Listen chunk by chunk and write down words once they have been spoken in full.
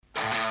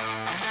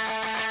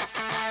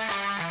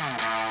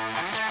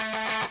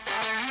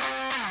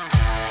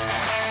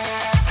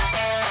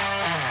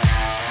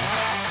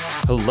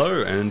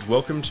Hello and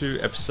welcome to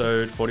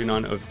episode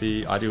 49 of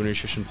the Ideal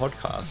Nutrition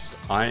Podcast.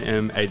 I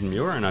am Aidan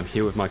Muir and I'm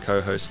here with my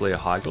co-host Leah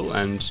Heigl,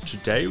 and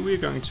today we're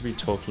going to be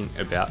talking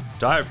about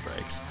diet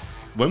breaks.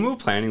 When we were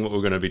planning what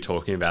we're going to be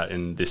talking about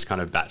in this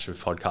kind of batch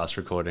of podcast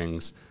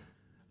recordings,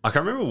 I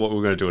can't remember what we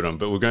were going to do it on,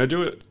 but we're going to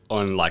do it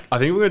on I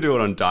think we're going to do it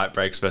on diet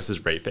breaks versus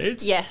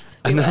refeeds. Yes.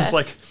 And then I was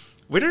like,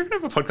 we don't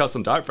even have a podcast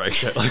on diet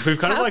breaks yet. We've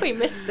kind How of we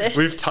missed this?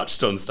 We've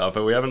touched on stuff,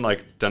 but we haven't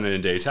done it in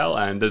detail.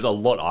 And there's a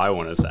lot I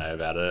want to say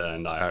about it,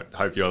 and I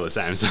hope you're the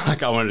same. So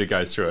I wanted to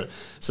go through it.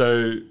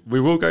 So we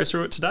will go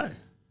through it today.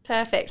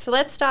 Perfect. So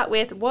let's start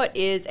with what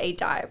is a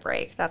diet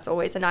break. That's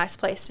always a nice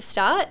place to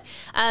start.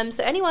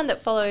 So anyone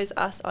that follows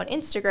us on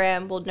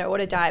Instagram will know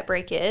what a diet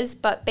break is.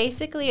 But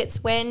basically,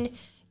 it's when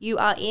you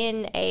are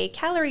in a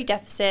calorie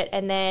deficit,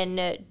 and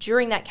then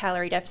during that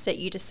calorie deficit,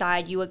 you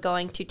decide you are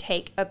going to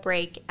take a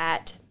break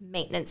at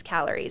maintenance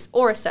calories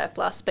or a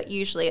surplus, but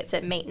usually it's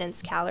at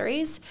maintenance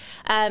calories.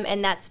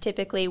 And that's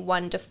typically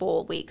 1 to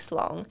 4 weeks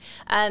long.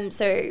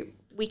 So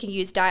we can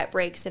use diet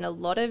breaks in a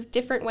lot of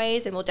different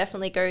ways, and we'll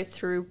definitely go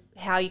through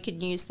how you can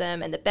use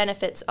them and the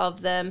benefits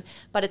of them.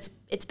 But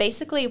it's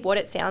basically what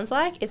it sounds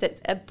like is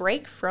it's a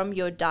break from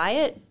your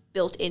diet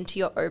built into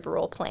your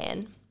overall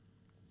plan.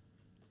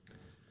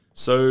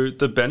 So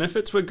the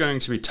benefits we're going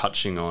to be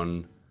touching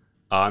on,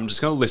 I'm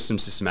just going to list them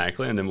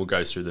systematically and then we'll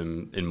go through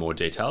them in more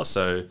detail.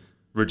 So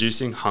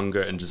reducing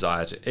hunger and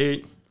desire to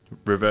eat,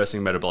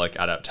 reversing metabolic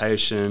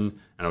adaptation,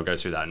 and I'll go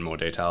through that in more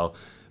detail,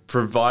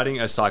 providing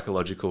a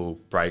psychological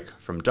break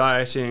from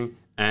dieting,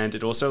 and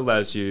it also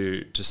allows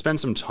you to spend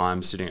some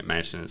time sitting at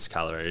maintenance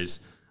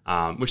calories,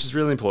 which is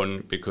really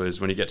important because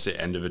when you get to the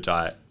end of a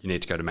diet, you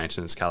need to go to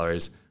maintenance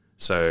calories.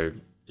 So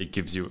it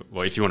gives you,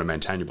 well, if you want to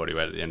maintain your body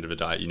weight at the end of a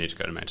diet, you need to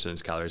go to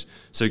maintenance calories.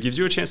 So it gives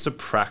you a chance to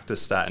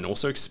practice that and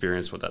also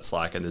experience what that's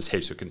like. And there's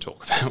heaps we can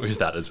talk about with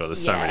that as well.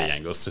 There's so many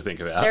angles to think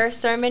about. There are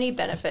so many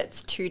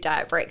benefits to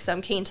diet breaks. So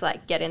I'm keen to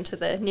get into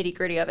the nitty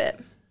gritty of it.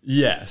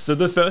 Yeah. So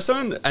the first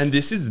one, and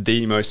this is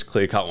the most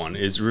clear-cut one,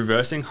 is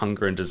reversing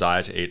hunger and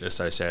desire to eat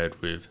associated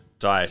with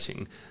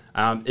dieting.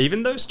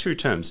 Even those two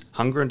terms,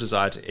 hunger and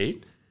desire to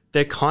eat,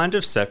 they're kind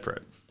of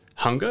separate.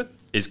 Hunger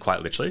is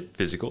quite literally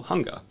physical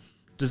hunger.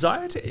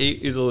 Desire to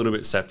eat is a little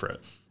bit separate.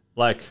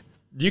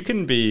 You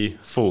can be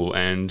full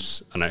and,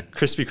 I don't know,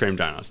 Krispy Kreme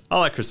donuts. I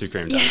like Krispy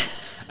Kreme donuts.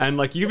 And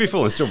you can be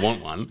full and still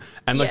want one.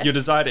 And yes. Your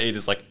desire to eat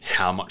is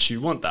how much you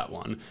want that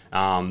one.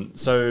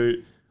 So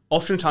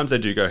oftentimes they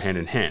do go hand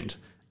in hand.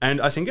 And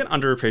I think an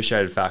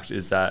underappreciated fact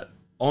is that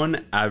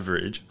on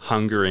average,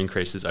 hunger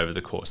increases over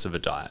the course of a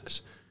diet.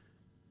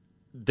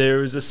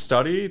 There is a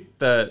study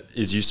that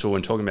is useful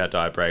when talking about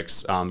diet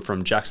breaks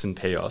from Jackson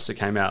Pios. It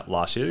came out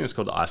last year. I think it's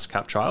called the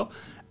IceCap trial.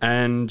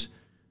 And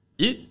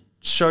it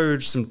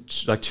showed some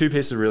two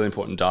pieces of really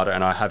important data,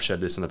 and I have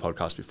shared this in the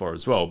podcast before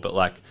as well,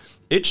 but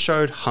it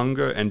showed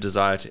hunger and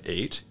desire to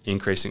eat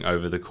increasing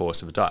over the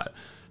course of a diet.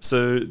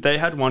 So they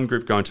had one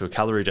group go into a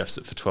calorie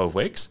deficit for 12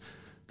 weeks.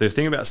 The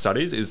thing about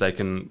studies is they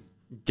can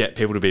get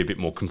people to be a bit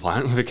more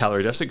compliant with a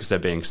calorie deficit because they're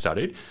being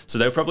studied. So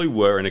they probably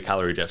were in a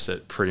calorie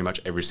deficit pretty much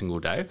every single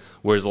day.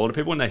 Whereas a lot of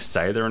people, when they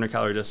say they're in a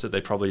calorie deficit,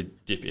 they probably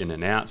dip in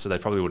and out. So they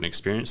probably wouldn't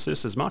experience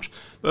this as much.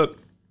 But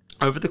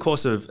over the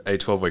course of a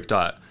 12-week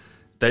diet,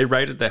 they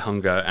rated their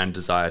hunger and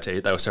desire to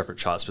eat. They were separate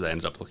charts, but they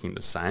ended up looking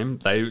the same.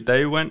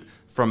 They went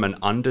from an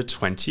under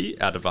 20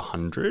 out of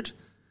 100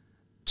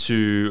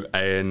 to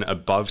an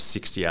above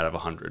 60 out of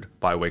 100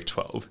 by week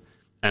 12.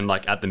 And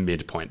at the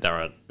midpoint,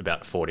 they're at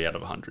about 40 out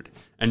of 100.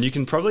 And you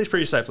can probably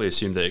pretty safely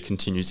assume that it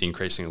continues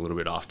increasing a little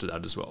bit after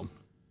that as well.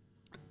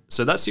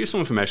 So that's useful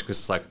information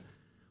because it's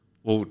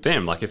well,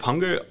 damn, if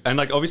hunger, and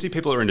obviously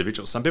people are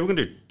individuals. Some people can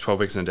do 12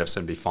 weeks in a deficit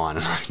and be fine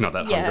and not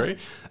that hungry.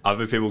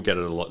 Other people get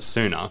it a lot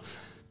sooner.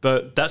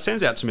 But that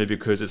stands out to me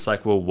because it's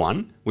well,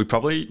 one, we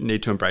probably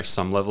need to embrace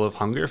some level of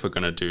hunger if we're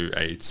going to do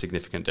a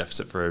significant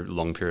deficit for a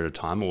long period of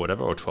time or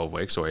whatever, or 12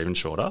 weeks or even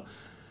shorter.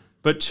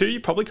 But two, you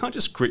probably can't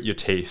just grit your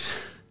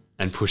teeth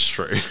and push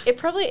through. It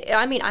probably,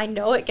 I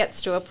know it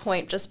gets to a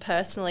point just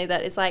personally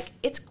that is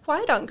it's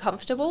quite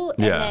uncomfortable.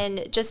 And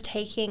then just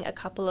taking a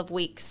couple of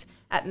weeks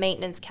at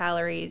maintenance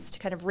calories to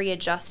kind of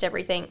readjust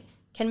everything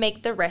can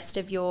make the rest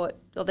of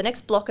the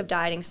next block of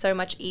dieting so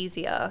much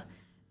easier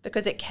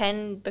because it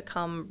can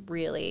become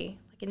really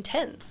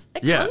intense.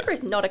 Hunger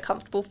is not a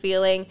comfortable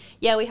feeling.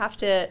 Yeah, we have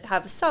to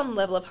have some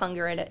level of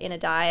hunger in a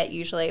diet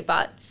usually,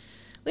 but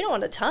we don't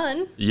want a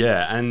ton.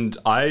 Yeah, and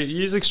I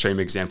use extreme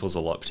examples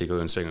a lot,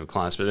 particularly when speaking with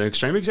clients, but an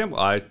extreme example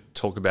I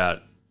talk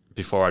about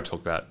before I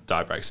talk about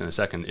diet breaks in a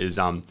second is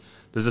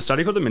there's a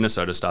study called the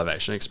Minnesota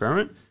Starvation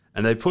Experiment,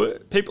 and they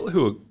put people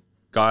who are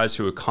guys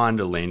who are kind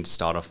of lean to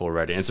start off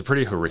already, and it's a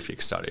pretty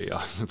horrific study.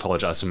 I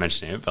apologize for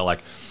mentioning it, but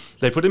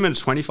they put them in a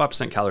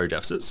 25% calorie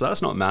deficit, so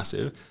that's not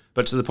massive,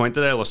 but to the point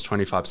that they lost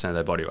 25% of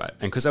their body weight.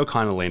 And because they were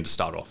kind of lean to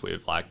start off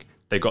with,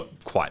 they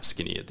got quite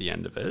skinny at the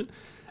end of it.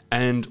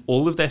 And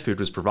all of their food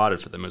was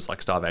provided for them. It was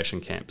starvation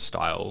camp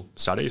style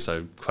study,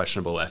 so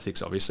questionable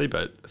ethics, obviously,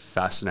 but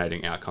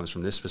fascinating outcomes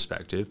from this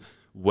perspective,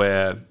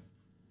 where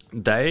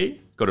they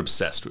got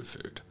obsessed with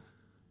food.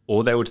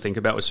 All they would think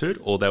about was food.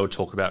 All they would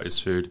talk about is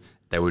food.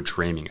 they were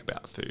dreaming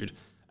about food.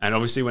 And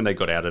obviously when they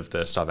got out of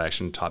the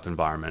starvation type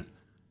environment,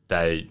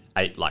 they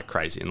ate like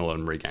crazy and a lot of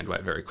them regained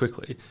weight very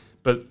quickly.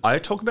 But I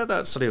talk about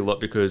that study a lot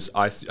because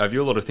I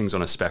view a lot of things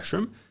on a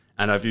spectrum,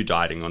 and I view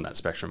dieting on that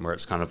spectrum where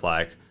it's kind of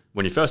like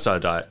when you first start a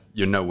diet,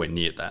 you're nowhere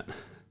near that.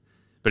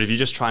 But if you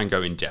just try and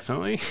go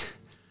indefinitely,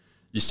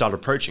 you start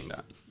approaching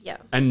that. Yeah.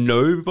 And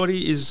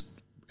nobody is,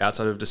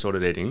 outside of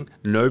disordered eating,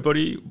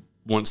 nobody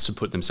wants to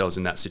put themselves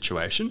in that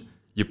situation.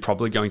 You're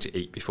probably going to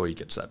eat before you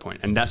get to that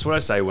point. And that's what I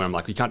say when I'm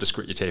like, you can't just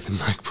grit your teeth and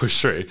like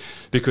push through,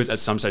 because at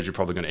some stage you're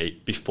probably going to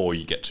eat before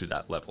you get to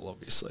that level,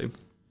 obviously.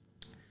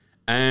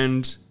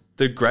 And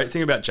the great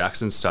thing about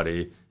Jackson's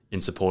study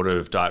in support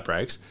of diet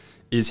breaks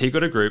is he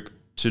got a group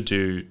to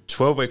do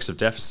 12 weeks of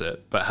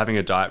deficit, but having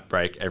a diet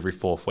break every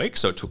 4th week.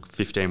 So it took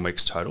 15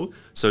 weeks total.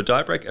 So a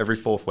diet break every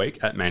 4th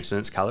week at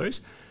maintenance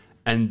calories.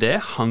 And their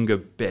hunger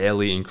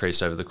barely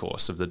increased over the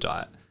course of the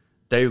diet.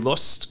 They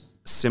lost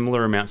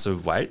similar amounts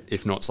of weight,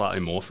 if not slightly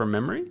more from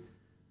memory,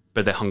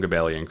 but their hunger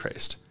barely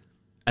increased.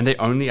 And they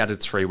only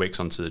added 3 weeks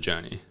onto the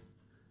journey.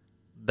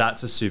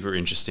 That's a super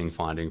interesting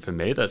finding for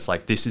me. That's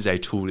like, this is a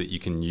tool that you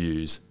can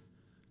use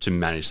to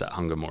manage that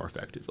hunger more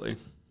effectively.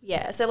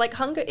 Yeah, so like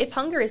if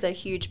hunger is a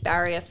huge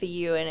barrier for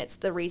you and it's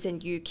the reason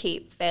you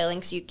keep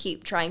failing, so you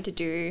keep trying to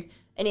do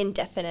an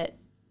indefinite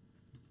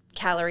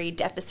calorie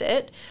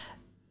deficit,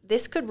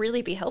 this could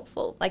really be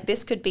helpful. Like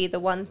this could be the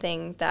one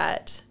thing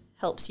that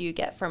helps you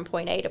get from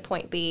point A to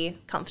point B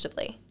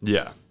comfortably.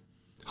 Yeah,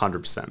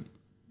 100%.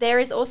 There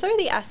is also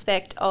the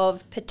aspect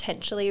of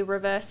potentially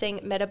reversing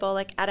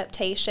metabolic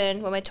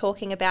adaptation when we're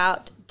talking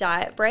about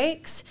diet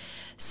breaks.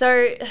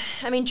 So,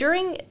 I mean,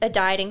 during a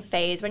dieting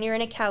phase, when you're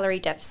in a calorie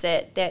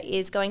deficit, there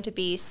is going to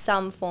be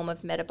some form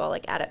of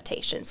metabolic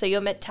adaptation. So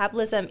your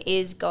metabolism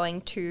is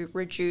going to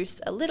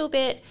reduce a little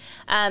bit.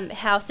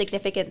 How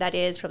significant that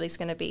is probably is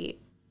going to be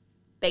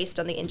based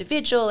on the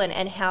individual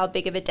and how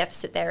big of a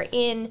deficit they're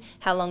in,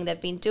 how long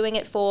they've been doing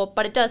it for,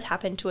 but it does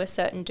happen to a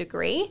certain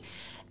degree.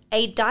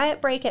 A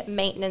diet break at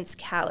maintenance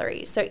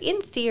calories. So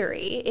in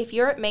theory, if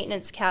you're at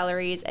maintenance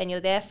calories and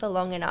you're there for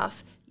long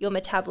enough, your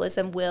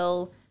metabolism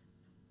will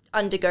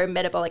undergo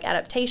metabolic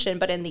adaptation,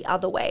 but in the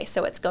other way,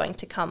 so it's going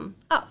to come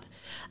up.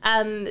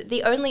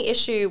 The only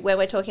issue when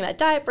we're talking about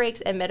diet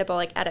breaks and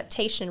metabolic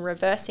adaptation,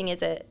 reversing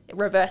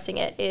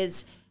it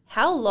is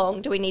how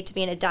long do we need to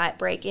be in a diet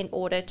break in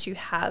order to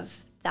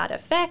have that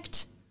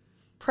effect?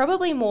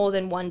 Probably more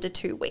than 1 to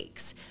 2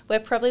 weeks. We're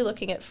probably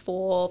looking at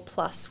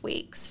 4+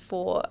 weeks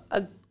for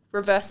a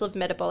reversal of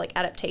metabolic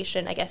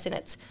adaptation, I guess, in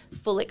its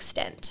full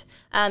extent.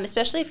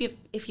 Especially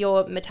if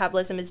your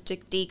metabolism is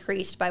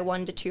decreased by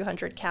 100 to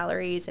 200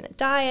 calories in a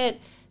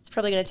diet, it's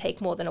probably going to take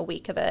more than a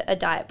week of a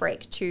diet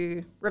break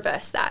to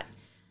reverse that.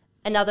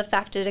 Another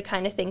factor to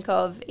kind of think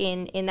of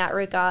in that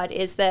regard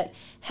is that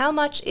how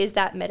much is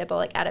that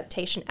metabolic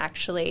adaptation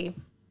actually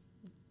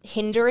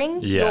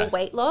hindering your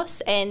weight loss,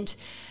 and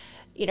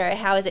you know,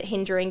 how is it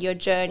hindering your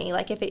journey?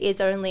 Like if it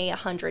is only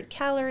 100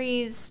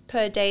 calories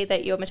per day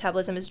that your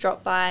metabolism has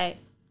dropped by,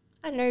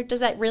 I don't know, does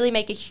that really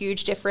make a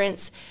huge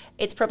difference?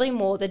 It's probably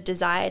more the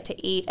desire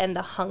to eat and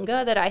the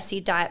hunger that I see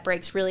diet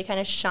breaks really kind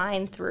of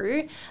shine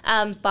through.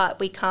 But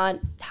we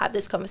can't have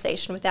this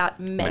conversation without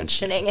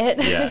mentioning it.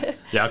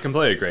 Yeah, I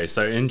completely agree.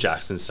 So in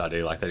Jackson's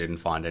study, like they didn't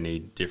find any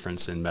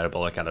difference in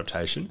metabolic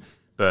adaptation.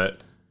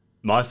 But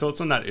my thoughts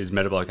on that is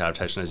metabolic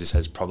adaptation, as you said,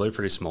 is probably a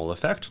pretty small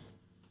effect.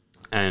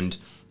 And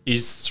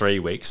is 3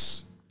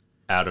 weeks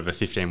out of a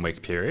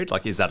 15-week period,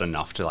 like is that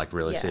enough to like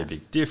really see a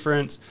big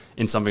difference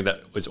in something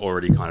that was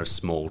already kind of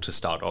small to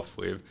start off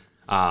with?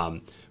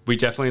 We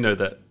definitely know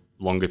that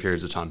longer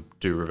periods of time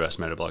do reverse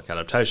metabolic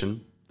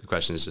adaptation. The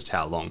question is just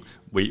how long.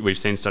 We've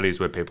seen studies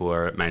where people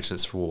are at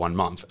maintenance for 1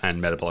 month and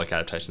metabolic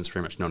adaptation is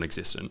pretty much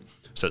non-existent.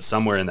 So it's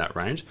somewhere in that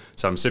range.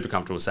 So I'm super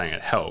comfortable saying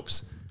it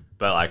helps.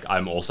 But like,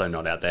 I'm also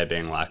not out there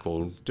being like,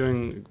 well,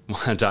 doing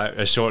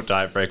a short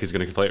diet break is going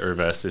to completely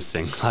reverse this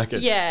thing. Like,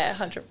 it's,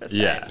 100%.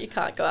 Yeah. You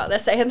can't go out there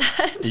saying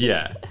that.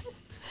 Yeah.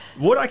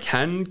 What I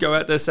can go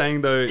out there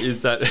saying though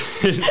is that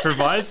it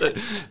provides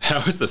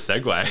how was the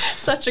segue?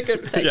 Such a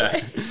good segue.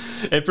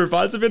 Yeah. It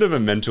provides a bit of a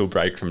mental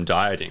break from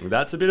dieting.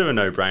 That's a bit of a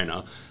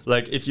no-brainer.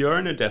 Like if you're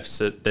in a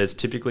deficit, there's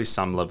typically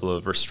some level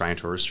of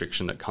restraint or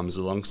restriction that comes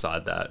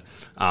alongside that.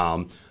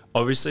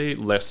 Obviously,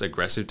 less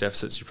aggressive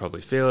deficits, you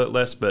probably feel it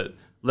less, but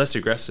less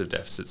aggressive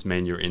deficits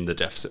mean you're in the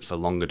deficit for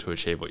longer to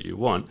achieve what you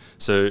want.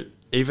 So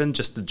even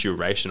just the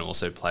duration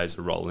also plays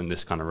a role in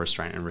this kind of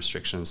restraint and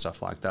restriction and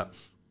stuff like that.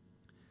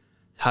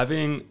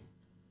 Having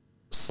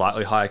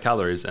slightly higher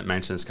calories at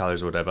maintenance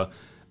calories or whatever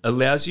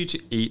allows you to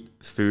eat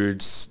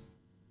foods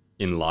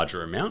in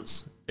larger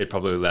amounts. It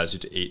probably allows you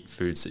to eat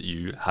foods that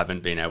you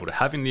haven't been able to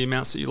have in the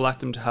amounts that you like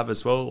them to have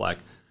as well. Like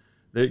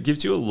it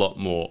gives you a lot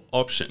more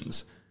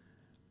options.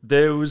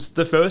 There was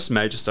the first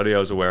major study I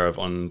was aware of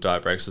on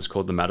diet breaks was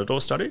called the Matador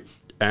study.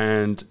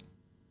 And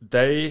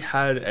they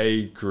had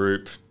a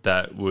group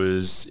that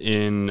was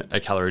in a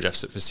calorie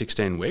deficit for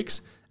 16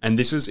 weeks. And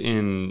this was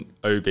in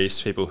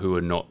obese people who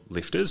were not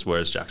lifters,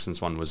 whereas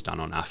Jackson's one was done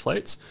on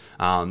athletes.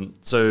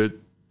 So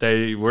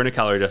they were in a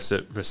calorie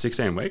deficit for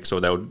 16 weeks, or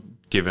they were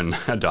given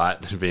a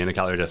diet that would be in a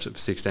calorie deficit for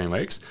 16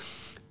 weeks.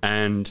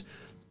 And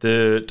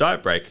the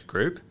diet break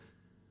group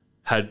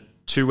had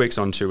 2 weeks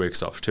on, 2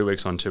 weeks off, 2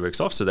 weeks on, 2 weeks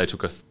off. So they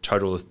took a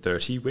total of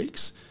 30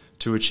 weeks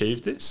to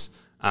achieve this.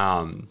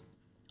 And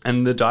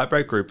the diet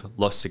break group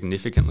lost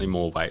significantly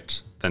more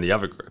weight than the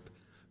other group.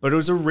 But it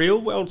was a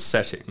real world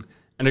setting.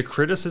 And a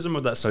criticism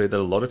of that study that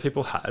a lot of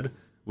people had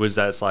was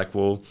that it's like,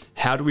 well,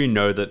 how do we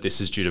know that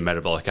this is due to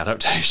metabolic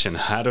adaptation?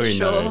 How do we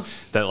know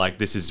that like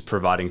this is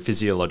providing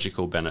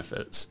physiological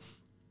benefits?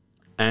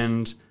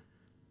 And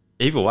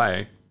either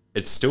way,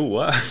 it still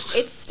worked.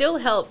 It still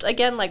helped.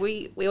 Again, like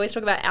we always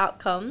talk about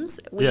outcomes.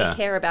 We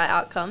care about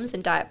outcomes,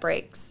 and diet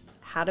breaks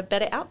had a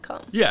better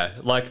outcome. Yeah,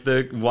 like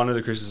one of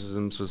the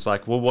criticisms was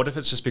like, well, what if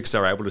it's just because they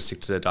were able to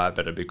stick to their diet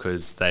better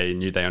because they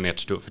knew they only had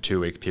to do it for 2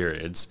 week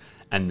periods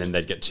and then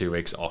they'd get 2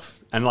 weeks off.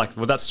 And like,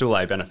 well, that's still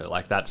a benefit.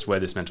 Like that's where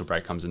this mental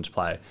break comes into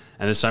play.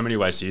 And there's so many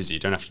ways to use it. You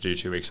don't have to do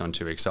 2 weeks on,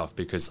 2 weeks off,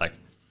 because like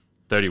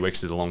 30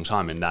 weeks is a long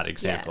time in that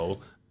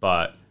example.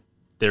 But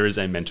there is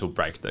a mental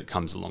break that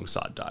comes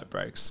alongside diet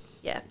breaks.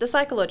 Yeah, the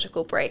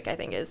psychological break, I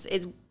think,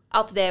 is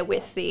up there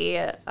with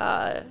the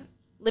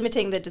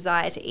limiting the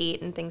desire to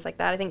eat and things like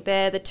that. I think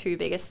they're the two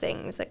biggest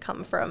things that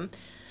come from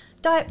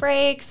diet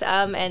breaks,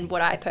 and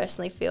what I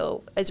personally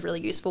feel is really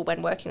useful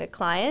when working with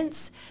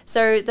clients.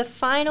 So the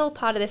final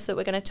part of this that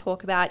we're going to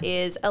talk about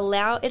is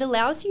it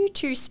allows you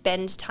to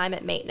spend time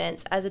at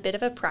maintenance as a bit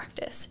of a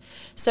practice.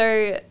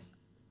 So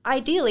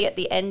ideally at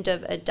the end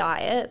of a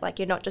diet, like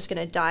you're not just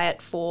going to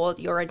diet for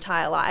your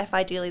entire life.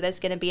 Ideally there's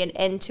going to be an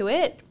end to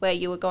it where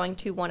you are going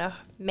to want to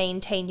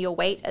maintain your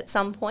weight at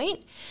some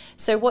point.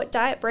 So what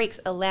diet breaks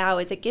allow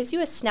is it gives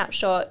you a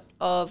snapshot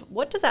of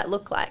what does that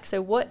look like?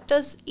 So what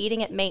does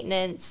eating at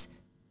maintenance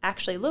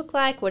actually look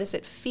like? What does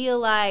it feel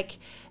like?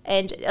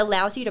 And it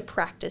allows you to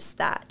practice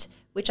that,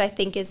 which I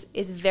think is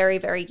very,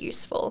 very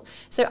useful.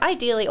 So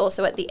ideally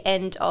also at the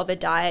end of a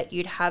diet,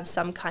 you'd have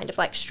some kind of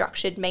like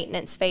structured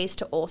maintenance phase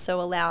to also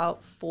allow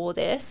for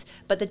this.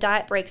 But the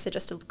diet breaks are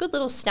just a good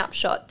little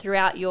snapshot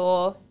throughout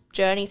your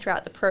journey,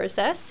 throughout the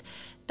process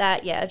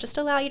that, just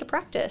allow you to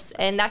practice.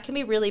 And that can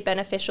be really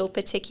beneficial,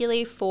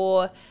 particularly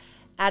for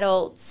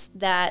adults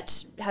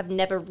that have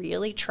never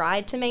really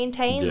tried to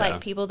maintain, like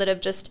people that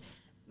have just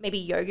maybe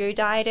yo-yo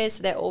dieters,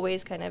 so they're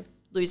always kind of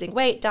losing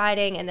weight,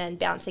 dieting, and then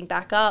bouncing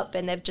back up,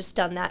 and they've just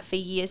done that for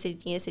years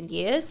and years and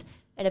years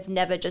and have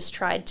never just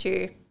tried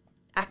to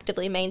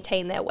actively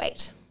maintain their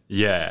weight.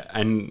 Yeah,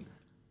 and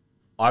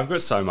I've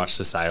got so much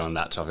to say on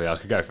that topic. I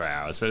could go for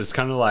hours, but it's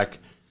kind of like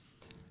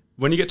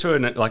when you get to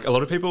like a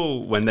lot of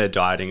people when they're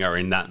dieting are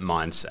in that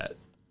mindset.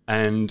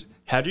 And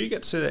how do you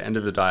get to the end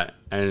of a diet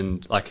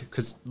and like,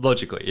 because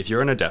logically, if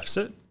you're in a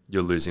deficit,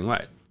 you're losing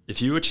weight.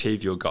 If you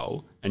achieve your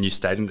goal and you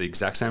stayed in the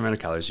exact same amount of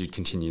calories, you'd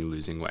continue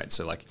losing weight.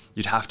 So like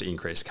you'd have to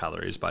increase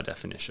calories by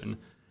definition.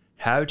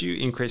 How do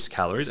you increase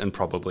calories and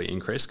probably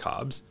increase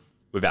carbs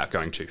without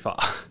going too far?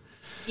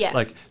 Yeah.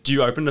 Like, do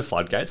you open the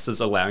floodgates? Does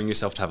allowing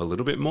yourself to have a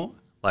little bit more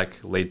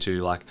like lead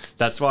to like,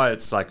 that's why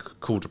it's like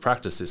cool to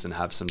practice this and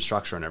have some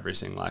structure and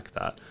everything like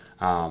that.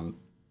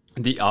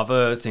 The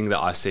other thing that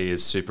I see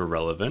is super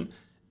relevant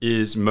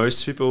is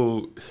most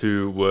people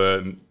who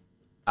were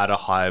at a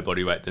higher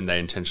body weight than they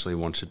intentionally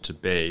wanted to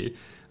be,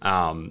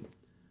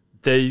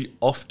 they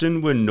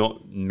often were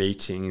not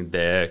meeting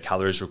their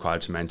calories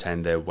required to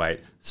maintain their weight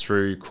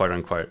through quote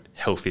unquote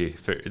healthy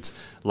foods.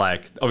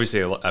 Like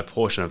obviously a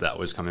portion of that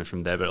was coming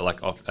from there, but like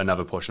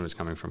another portion was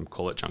coming from,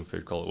 call it junk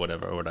food, call it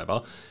whatever or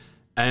whatever.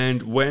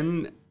 And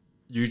when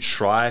you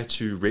try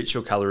to reach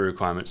your calorie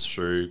requirements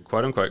through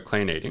quote unquote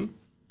clean eating,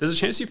 there's a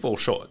chance you fall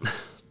short.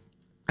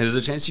 There's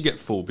a chance you get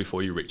full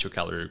before you reach your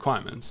calorie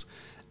requirements.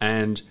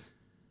 And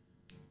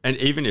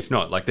even if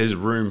not, like there's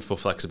room for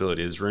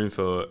flexibility, there's room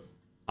for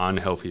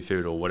unhealthy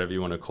food or whatever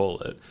you want to call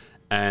it.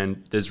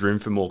 And there's room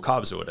for more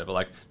carbs or whatever.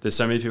 Like there's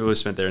so many people who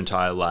spent their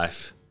entire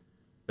life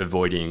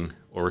avoiding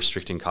or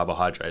restricting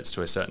carbohydrates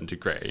to a certain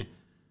degree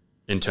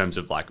in terms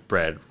of like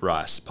bread,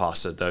 rice,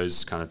 pasta,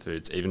 those kind of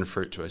foods, even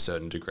fruit to a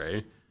certain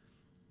degree.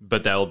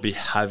 But they'll be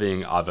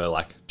having other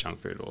like junk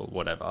food or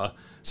whatever.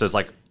 So it's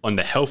like on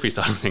the healthy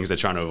side of things, they're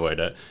trying to avoid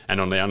it. And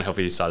on the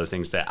unhealthy side of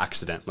things, they're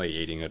accidentally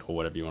eating it or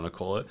whatever you want to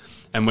call it.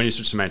 And when you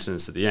switch to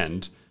maintenance at the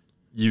end,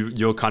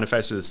 you're kind of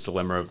faced with this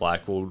dilemma of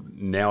like, well,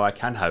 now I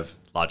can have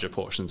larger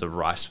portions of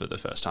rice for the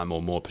first time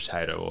or more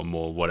potato or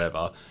more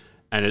whatever.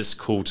 And it's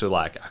cool to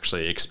like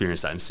actually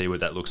experience that and see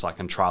what that looks like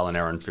and trial and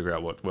error and figure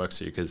out what works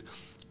for you, because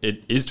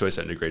it is to a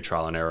certain degree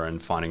trial and error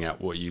and finding out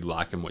what you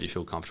like and what you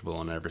feel comfortable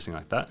on and everything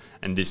like that.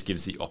 And this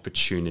gives the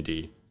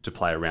opportunity to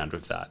play around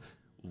with that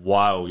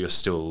while you're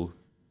still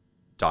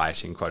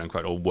dieting, quote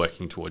unquote, or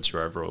working towards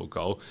your overall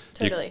goal.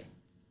 Totally.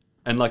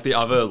 And like the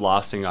other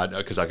last thing,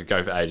 because I could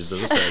go for ages,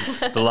 as I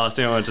said, the last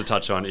thing I wanted to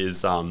touch on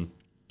is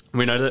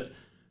we know that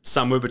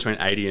somewhere between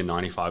 80 and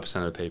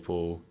 95% of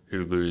people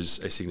who lose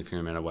a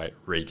significant amount of weight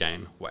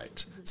regain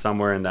weight,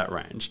 somewhere in that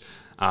range.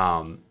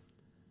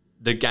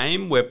 The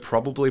game we're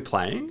probably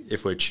playing,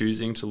 if we're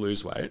choosing to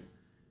lose weight,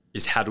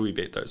 is how do we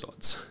beat those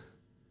odds?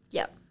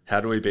 Yep. How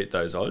do we beat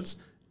those odds?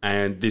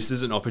 And this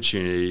is an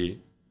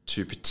opportunity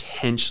to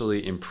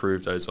potentially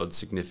improve those odds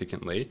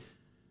significantly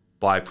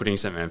by putting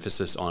some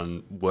emphasis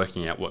on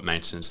working out what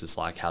maintenance is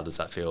like, how does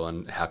that feel,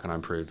 and how can I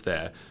improve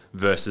there,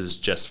 versus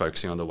just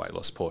focusing on the weight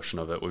loss portion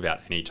of it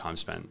without any time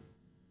spent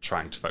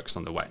trying to focus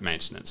on the weight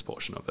maintenance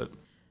portion of it.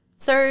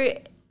 So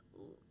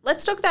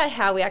let's talk about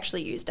how we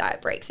actually use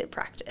diet breaks in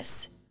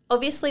practice.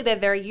 Obviously, they're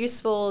very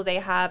useful. They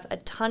have a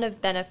ton of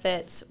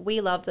benefits.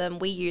 We love them.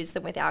 We use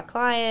them with our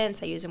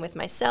clients. I use them with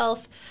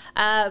myself.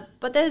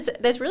 But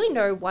there's really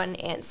no one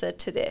answer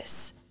to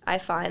this, I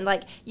find.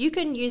 Like, you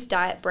can use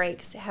diet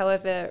breaks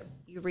however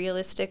you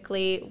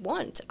realistically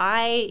want.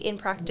 I, in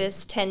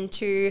practice, tend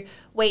to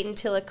wait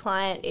until a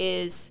client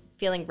is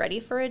feeling ready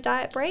for a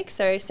diet break.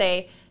 So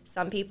say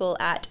some people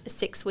at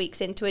 6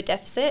 weeks into a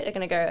deficit are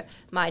going to go,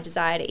 my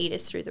desire to eat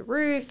is through the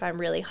roof. I'm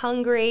really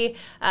hungry,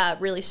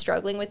 really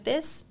struggling with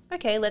this.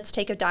 Okay, let's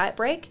take a diet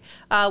break.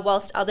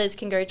 Whilst others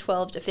can go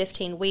 12 to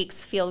 15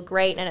 weeks, feel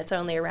great, and it's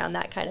only around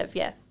that kind of,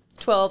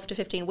 12 to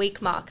 15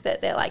 week mark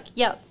that they're like,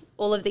 yep,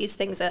 all of these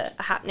things are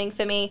happening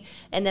for me,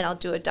 and then I'll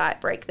do a diet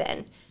break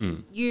then.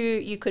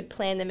 You could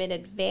plan them in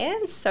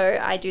advance. So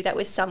I do that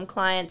with some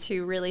clients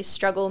who really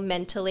struggle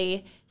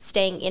mentally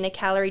staying in a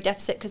calorie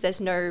deficit because there's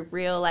no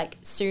real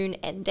soon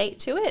end date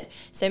to it.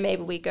 So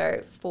maybe we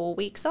go 4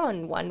 weeks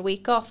on, 1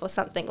 week off or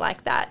something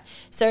like that.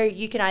 So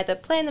you can either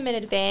plan them in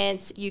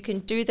advance, you can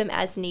do them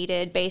as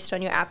needed based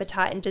on your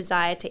appetite and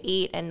desire to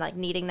eat and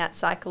needing that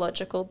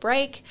psychological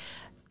break.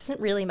 It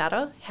doesn't really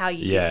matter how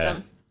you use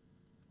them.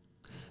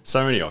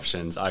 So many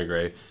options, I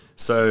agree.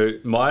 So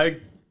my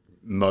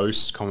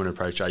most common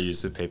approach I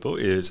use with people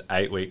is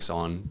 8 weeks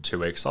on, 2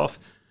 weeks off.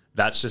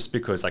 That's just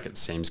because it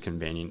seems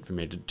convenient for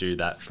me to do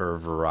that for a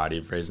variety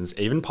of reasons,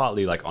 even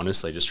partly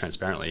honestly, just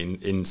transparently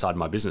inside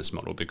my business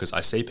model, because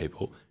I see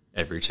people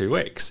every 2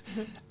 weeks.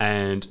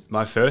 And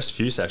my first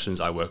few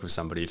sessions, I work with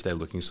somebody if they're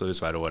looking to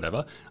lose weight or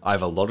whatever. I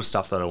have a lot of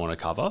stuff that I want to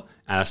cover,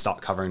 and I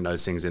start covering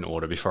those things in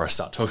order before I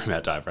start talking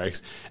about diet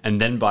breaks.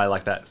 And then by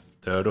that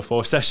third or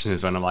fourth session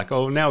is when I'm like,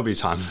 oh, now would be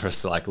time for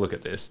us to look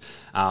at this.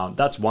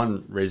 That's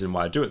one reason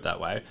why I do it that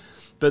way.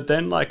 But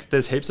then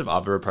there's heaps of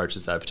other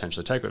approaches that I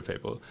potentially take with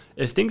people.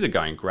 If things are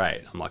going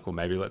great, I'm like, well,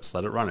 maybe let's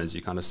let it run, as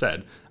you kind of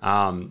said.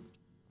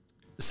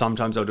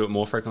 Sometimes I'll do it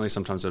more frequently.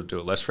 Sometimes I'll do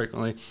it less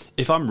frequently.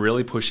 If I'm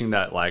really pushing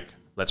that,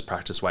 let's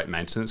practice weight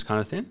maintenance kind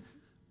of thing,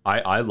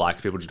 I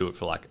like people to do it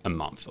for a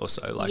month or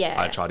so.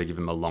 I try to give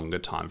them a longer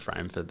time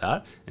frame for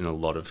that in a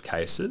lot of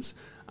cases.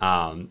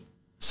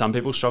 Some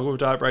people struggle with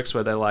diet breaks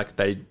where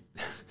they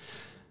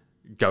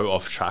go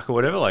off track or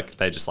whatever.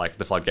 They just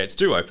the floodgates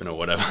do open or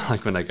whatever,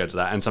 when they go to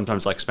that. And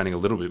sometimes spending a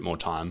little bit more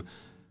time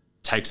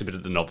takes a bit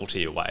of the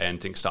novelty away and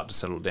things start to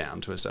settle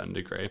down to a certain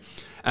degree.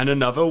 And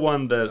another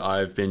one that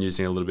I've been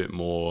using a little bit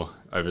more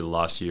over the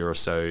last year or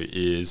so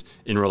is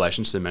in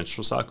relation to the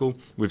menstrual cycle.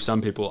 With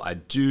some people, I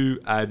do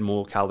add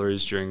more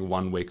calories during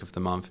 1 week of the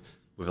month.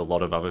 With a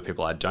lot of other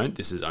people, I don't.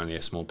 This is only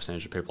a small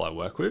percentage of people I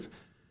work with.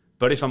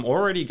 But if I'm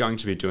already going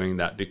to be doing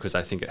that because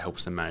I think it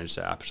helps them manage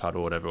their appetite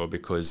or whatever, or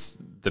because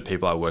the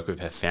people I work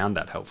with have found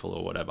that helpful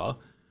or whatever,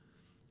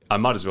 I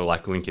might as well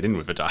link it in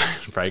with a diet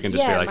break and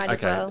just be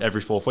okay,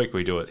 every 4th week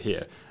we do it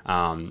here.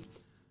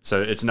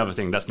 So it's another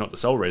thing. That's not the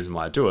sole reason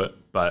why I do it,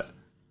 but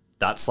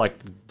that's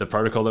the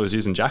protocol that was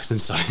used in Jackson.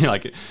 So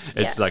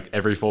it's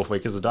every 4th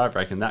week is a diet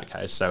break in that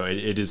case. So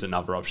it is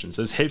another option.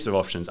 So there's heaps of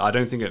options. I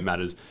don't think it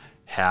matters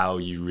how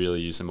you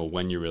really use them or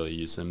when you really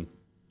use them,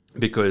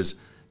 because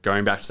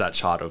going back to that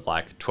chart of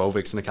 12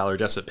 weeks in a calorie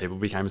deficit, people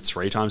became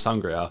 3 times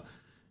hungrier.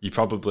 You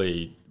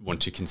probably want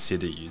to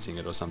consider using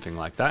it or something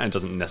like that. And it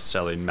doesn't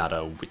necessarily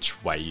matter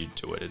which way you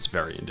do it. It's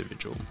very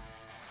individual.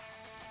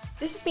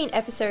 This has been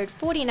episode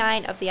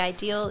 49 of the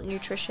Ideal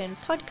Nutrition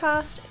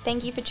Podcast.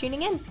 Thank you for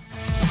tuning in.